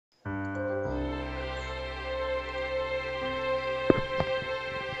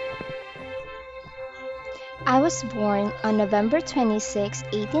I was born on November 26,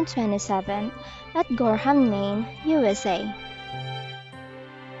 1827, at Gorham, Maine, USA.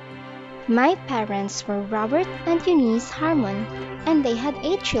 My parents were Robert and Eunice Harmon, and they had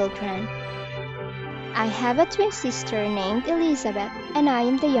 8 children. I have a twin sister named Elizabeth, and I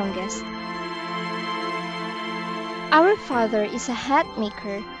am the youngest. Our father is a hat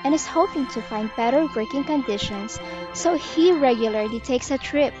maker and is hoping to find better working conditions, so he regularly takes a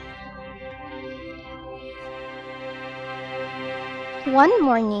trip. One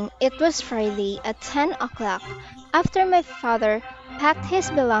morning, it was Friday at 10 o'clock. After my father packed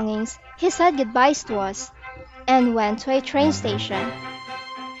his belongings, he said goodbyes to us and went to a train station.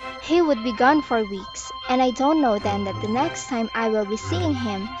 He would be gone for weeks, and I don't know then that the next time I will be seeing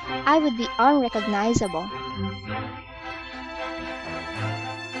him, I would be unrecognizable.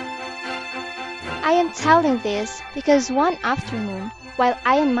 I am telling this because one afternoon, while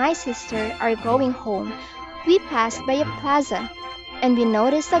I and my sister are going home, we passed by a plaza and we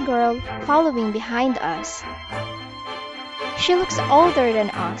noticed a girl following behind us. She looks older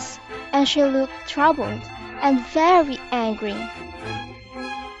than us, and she looked troubled and very angry.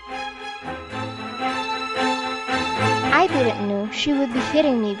 I didn't know she would be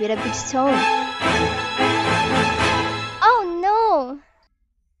hitting me with a big stone. Oh no!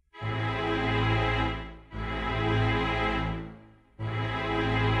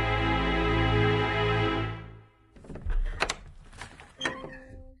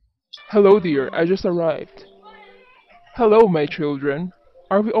 Hello, dear, I just arrived. Hello, my children.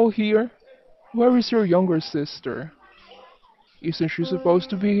 Are we all here? Where is your younger sister? Isn't she supposed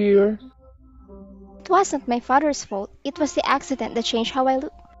to be here? It wasn't my father's fault. It was the accident that changed how I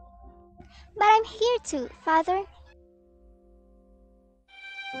look. But I'm here too, Father.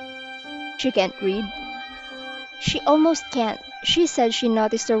 She can't read. She almost can't. She said she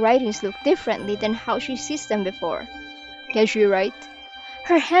noticed the writings look differently than how she sees them before. Can she write?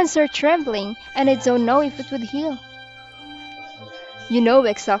 Her hands are trembling, and I don't know if it would heal. You know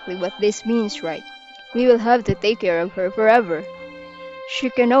exactly what this means, right? We will have to take care of her forever. She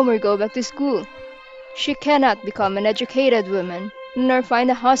can no more go back to school. She cannot become an educated woman, nor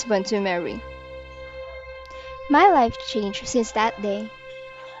find a husband to marry. My life changed since that day.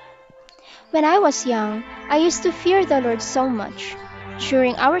 When I was young, I used to fear the Lord so much.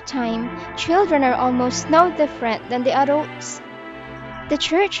 During our time, children are almost no different than the adults. The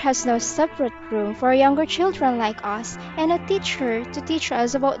church has no separate room for younger children like us and a teacher to teach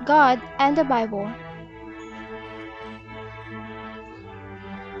us about God and the Bible.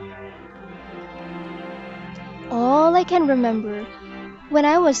 All I can remember, when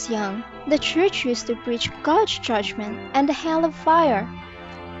I was young, the church used to preach God's judgment and the hell of fire.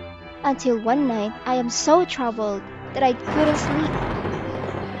 Until one night, I am so troubled that I couldn't sleep.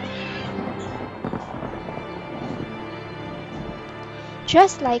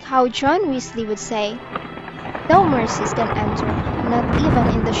 Just like how John Weasley would say, no mercies can enter, not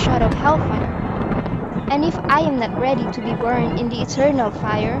even in the shadow of hellfire. And if I am not ready to be burned in the eternal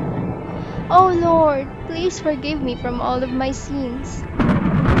fire, oh Lord, please forgive me from all of my sins.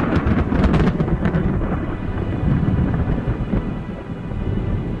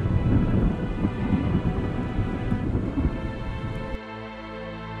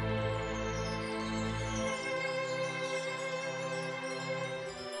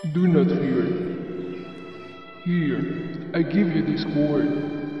 Do not fear. Here, I give you this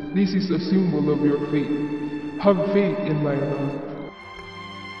cord. This is a symbol of your faith. Have faith in my love.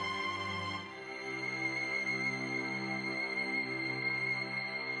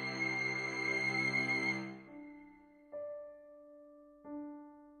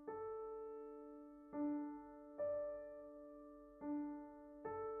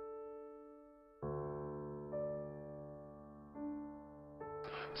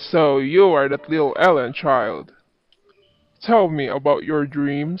 So you are that little Ellen child. Tell me about your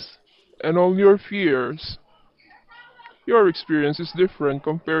dreams and all your fears. Your experience is different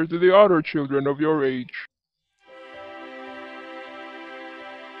compared to the other children of your age.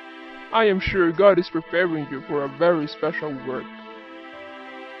 I am sure God is preparing you for a very special work.